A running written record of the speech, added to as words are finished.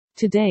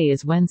Today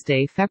is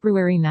Wednesday,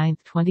 February 9,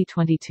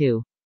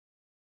 2022.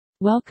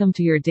 Welcome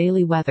to your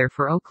daily weather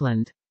for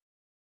Oakland.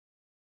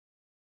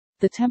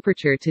 The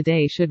temperature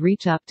today should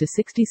reach up to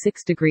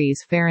 66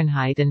 degrees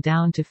Fahrenheit and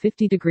down to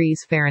 50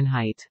 degrees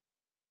Fahrenheit.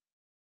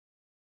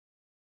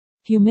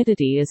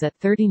 Humidity is at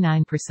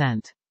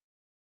 39%.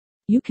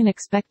 You can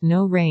expect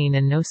no rain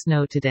and no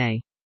snow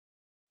today.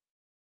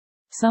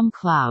 Some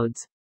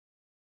clouds.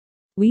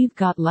 We've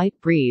got light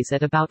breeze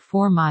at about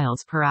 4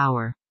 miles per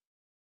hour.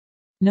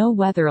 No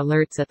weather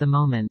alerts at the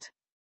moment.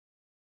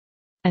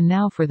 And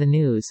now for the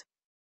news.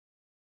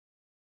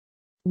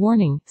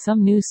 Warning,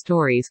 some news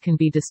stories can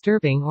be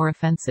disturbing or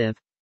offensive.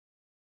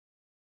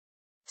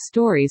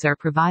 Stories are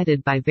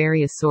provided by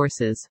various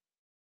sources.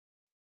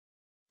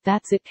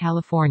 That's it,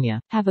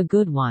 California. Have a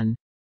good one.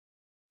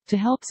 To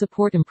help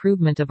support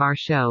improvement of our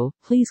show,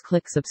 please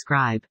click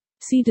subscribe.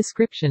 See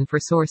description for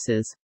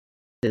sources.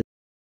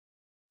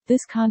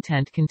 This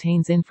content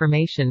contains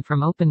information from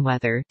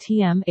OpenWeather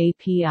 (TM)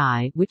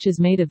 API, which is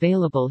made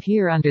available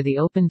here under the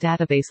Open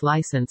Database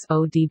License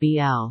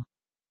 (ODBL).